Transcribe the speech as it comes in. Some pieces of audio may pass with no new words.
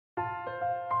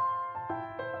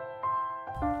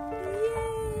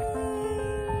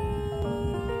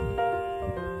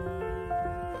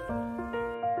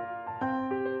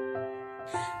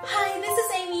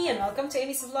welcome to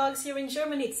Amy's Vlogs here in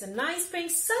Germany. It's a nice spring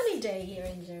sunny day here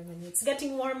in Germany. It's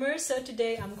getting warmer, so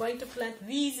today I'm going to plant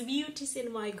these beauties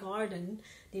in my garden.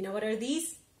 Do you know what are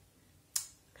these?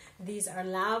 These are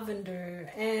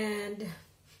lavender and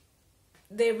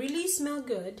they really smell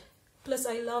good. Plus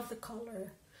I love the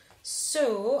color.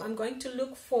 So I'm going to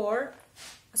look for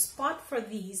a spot for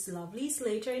these lovelies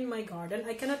later in my garden.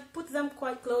 I cannot put them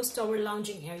quite close to our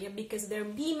lounging area because they're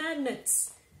bee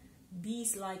magnets.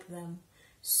 Bees like them.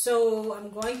 So I'm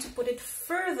going to put it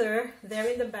further there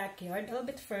in the backyard, a little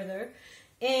bit further.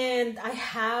 And I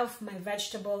have my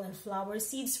vegetable and flower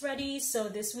seeds ready. So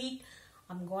this week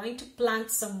I'm going to plant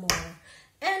some more.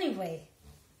 Anyway,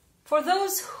 for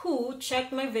those who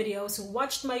checked my videos, who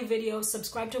watched my videos,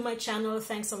 subscribed to my channel,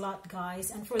 thanks a lot guys.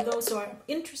 And for those who are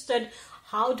interested,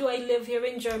 how do I live here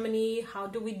in Germany? How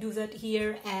do we do that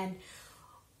here? And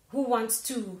who wants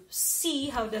to see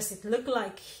how does it look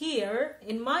like here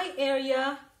in my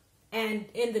area and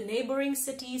in the neighboring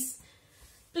cities,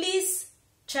 please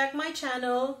check my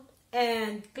channel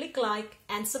and click like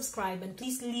and subscribe, and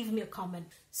please leave me a comment.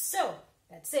 So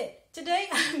that's it. Today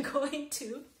I'm going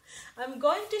to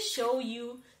show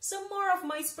you some more of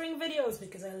my spring videos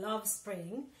because I love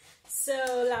spring.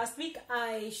 So last week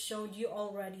I showed you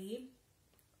already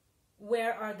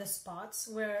where are the spots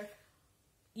where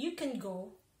you can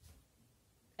go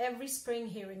every spring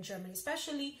here in Germany,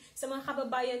 especially sa mga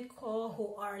kababayan ko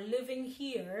who are living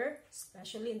here,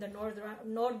 especially in the North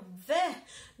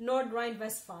Rhine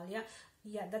Westfalia.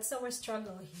 Yeah, that's our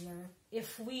struggle here.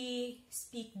 If we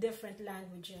speak different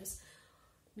languages,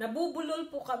 nabubulol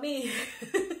po kami.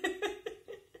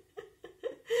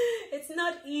 It's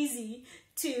not easy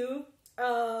to,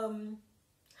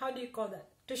 how do you call that?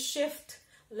 To shift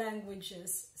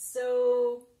languages.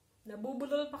 So,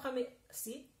 nabubulol pa kami.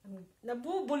 See?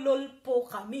 Nabubulol po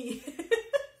kami.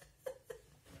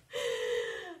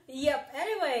 Yep,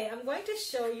 anyway, I'm going to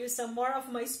show you some more of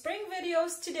my spring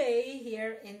videos today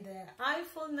here in the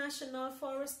Eifel National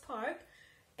Forest Park,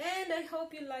 and I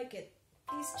hope you like it.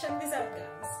 Please check this out,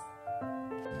 guys.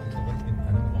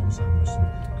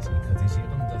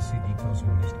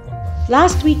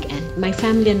 Last weekend, my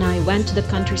family and I went to the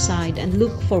countryside and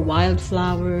looked for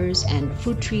wildflowers and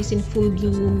fruit trees in full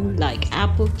bloom, like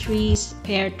apple trees,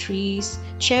 pear trees,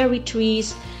 cherry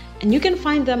trees, and you can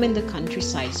find them in the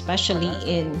countryside, especially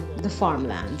in the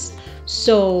farmlands.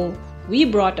 So we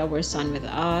brought our son with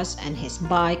us and his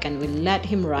bike, and we let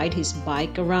him ride his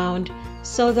bike around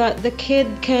so that the kid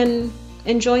can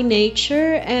enjoy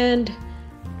nature and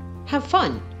have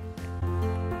fun.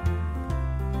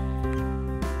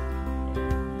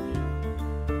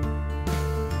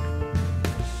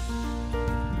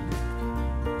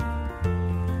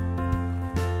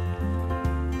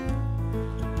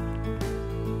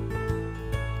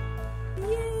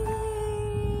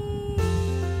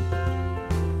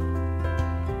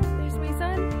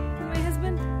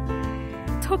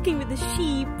 Talking with the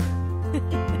sheep.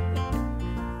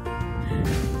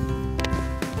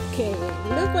 Okay,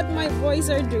 look what my boys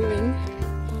are doing.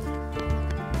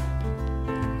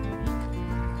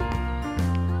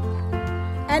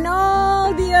 And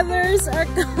all the others are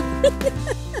coming.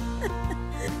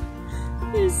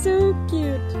 They're so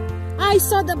cute. I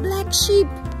saw the black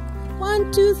sheep.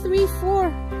 1, 2, 3,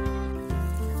 4.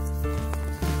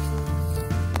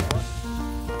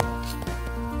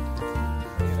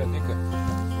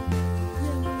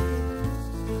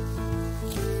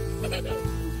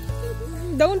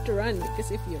 Don't run, because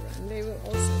if you run, they will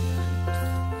also run.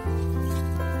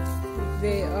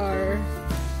 They are...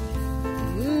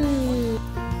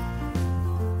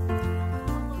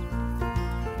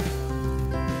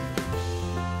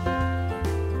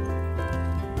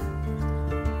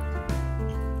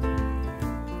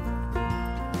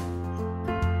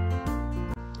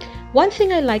 One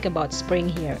thing I like about spring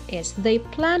here is they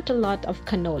plant a lot of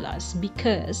canolas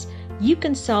because you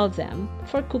can sell them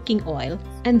for cooking oil,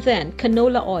 and then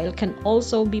canola oil can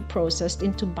also be processed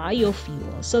into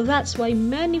biofuel. So that's why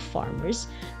many farmers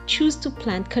choose to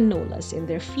plant canolas in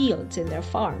their fields, in their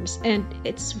farms, and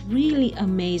it's really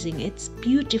amazing. It's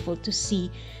beautiful to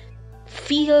see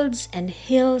fields and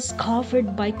hills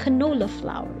covered by canola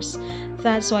flowers.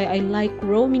 That's why I like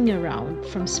roaming around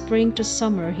from spring to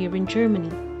summer here in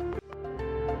Germany.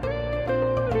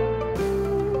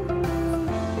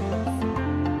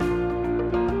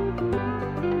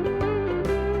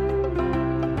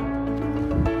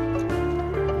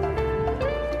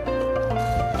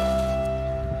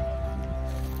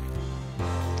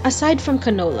 Aside from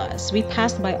canolas, we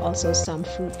passed by also some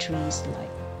fruit trees like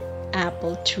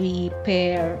apple tree,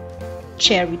 pear,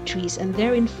 cherry trees, and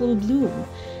they're in full bloom.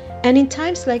 And in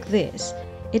times like this,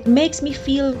 it makes me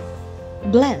feel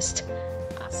blessed.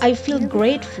 I feel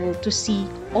grateful to see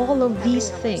all of these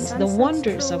things, the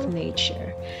wonders of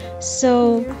nature.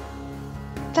 So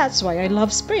that's why I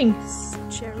love spring.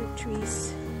 Cherry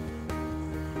trees.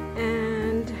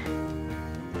 And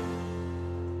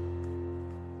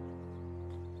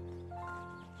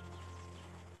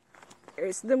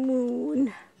there's the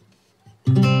moon.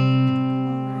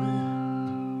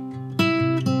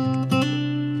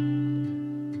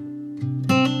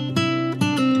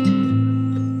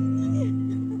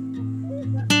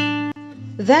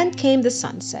 Then came the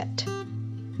sunset,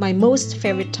 my most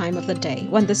favorite time of the day,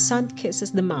 when the sun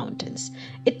kisses the mountains.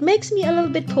 It makes me a little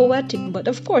bit poetic, but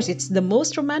of course it's the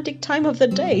most romantic time of the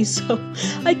day, so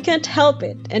I can't help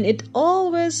it. And it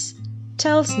always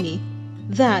tells me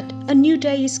that a new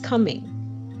day is coming.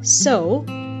 So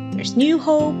there's new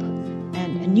hope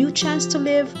and a new chance to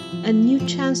live, a new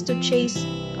chance to chase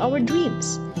our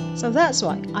dreams. So that's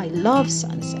why I love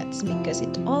sunsets, because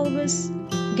it always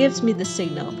gives me the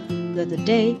signal that the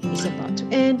day is about to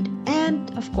end,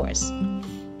 and of course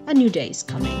a new day is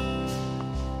coming.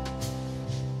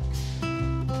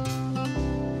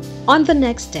 On the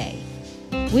next day,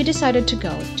 we decided to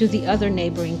go to the other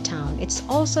neighboring town. It's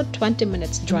also 20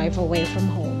 minutes drive away from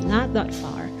home, not that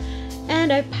far.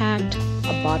 And I packed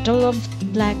a bottle of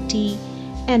black tea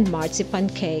and marzipan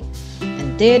cake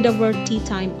and did our tea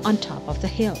time on top of the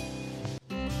hill.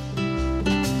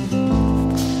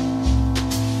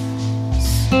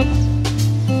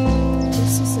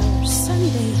 This is our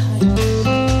Sunday hike.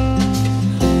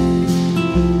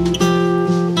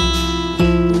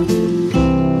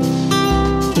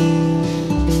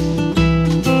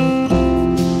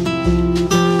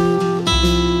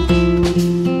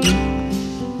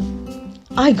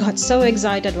 I got so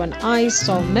excited when I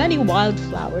saw many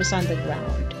wildflowers on the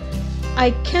ground.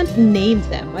 I can't name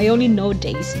them, I only know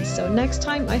daisies, so next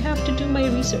time I have to do my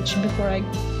research before I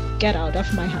get out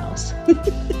of my house.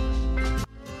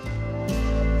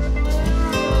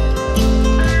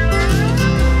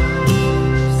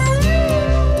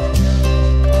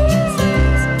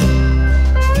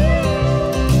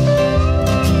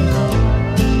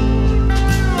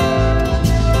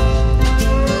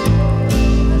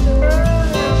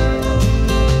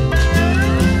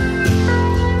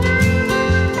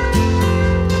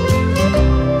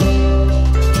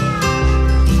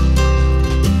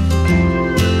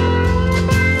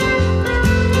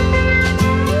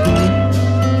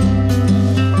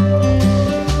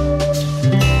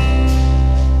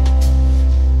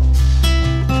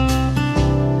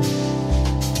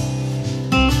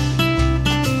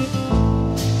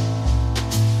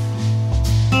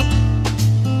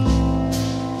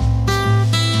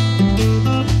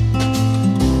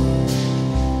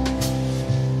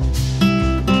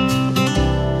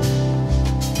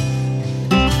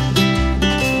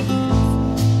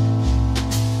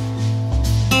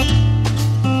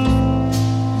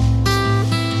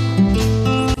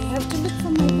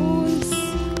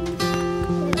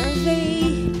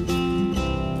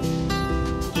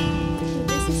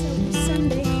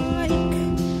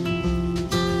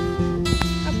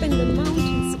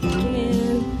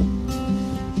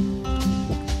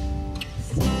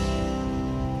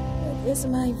 Is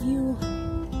my view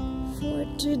for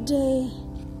today.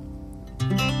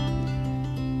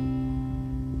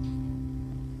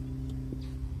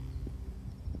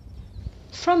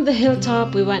 From the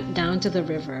hilltop we went down to the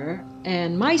river,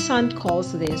 and my son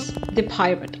calls this the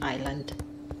Pirate Island.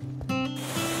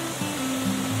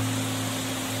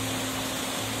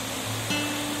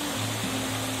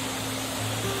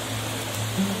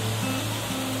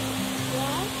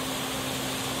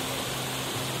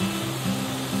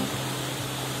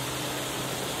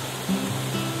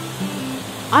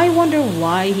 I wonder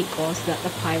why he calls that the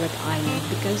Pirate Island,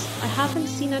 because I haven't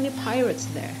seen any pirates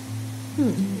there.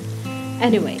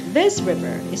 Anyway, this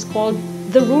river is called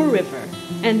the Rur River,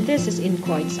 and this is in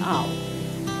Kreuzau.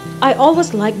 I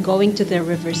always like going to their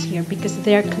rivers here because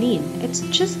they're clean. It's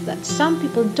just that some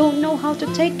people don't know how to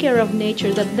take care of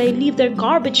nature, that they leave their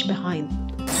garbage behind.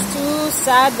 It's too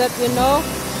sad that,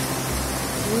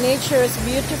 nature as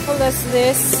beautiful as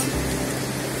this,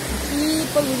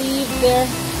 people leave their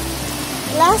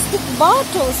plastic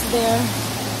bottles there.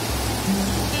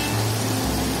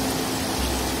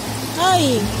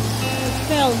 Ay, it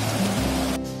fell.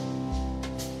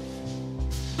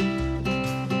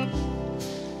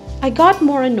 I got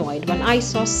more annoyed when I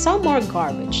saw some more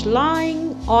garbage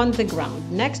lying on the ground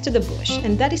next to the bush,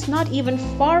 and that is not even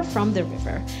far from the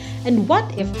river. And what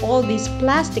if all these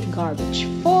plastic garbage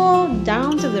fall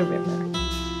down to the river?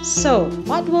 So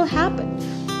what will happen?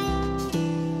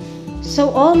 So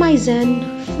all my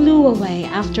zen flew away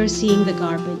after seeing the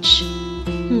garbage.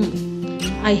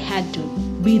 I had to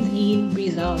breathe in,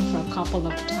 breathe out for a couple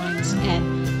of times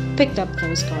and picked up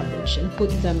those garbage and put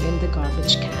them in the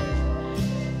garbage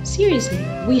can. Seriously,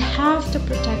 we have to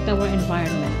protect our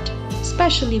environment,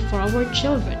 especially for our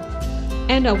children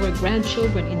and our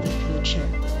grandchildren in the future.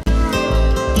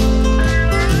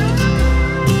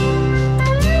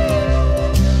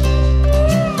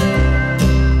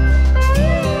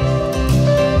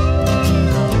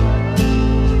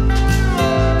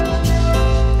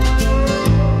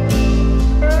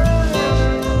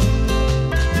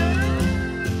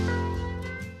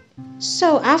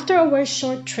 So after our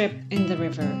short trip in the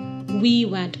river, we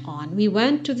went on. We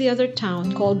went to the other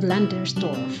town called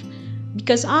Lendersdorf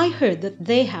because I heard that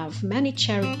they have many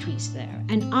cherry trees there.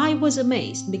 And I was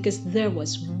amazed because there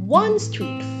was one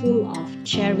street full of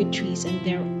cherry trees and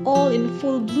they're all in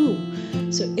full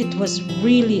bloom. So it was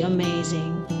really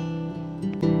amazing.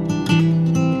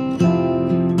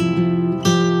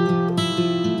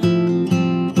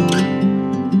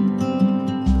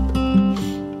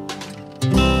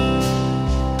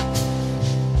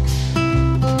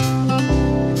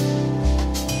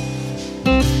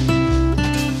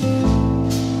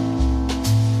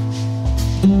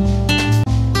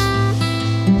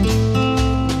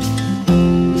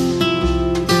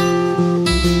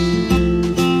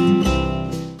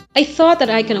 I thought that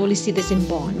I can only see this in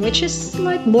Bonn, which is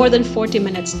like more than 40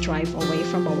 minutes drive away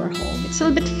from our home. It's a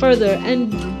little bit further,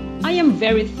 and I am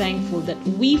very thankful that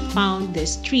we found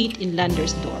this street in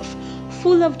Lendersdorf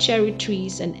full of cherry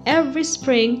trees, and every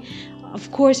spring,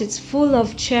 of course, it's full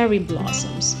of cherry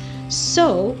blossoms.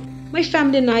 So my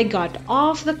family and I got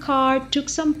off the car, took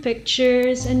some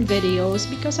pictures and videos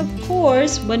because, of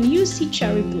course, when you see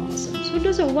cherry blossoms, who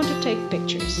doesn't want to take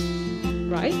pictures,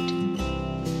 right?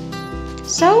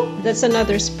 So that's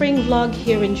another spring vlog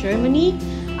here in Germany.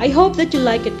 I hope that you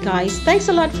like it, guys. Thanks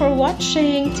a lot for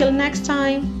watching. Till next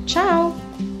time. Ciao!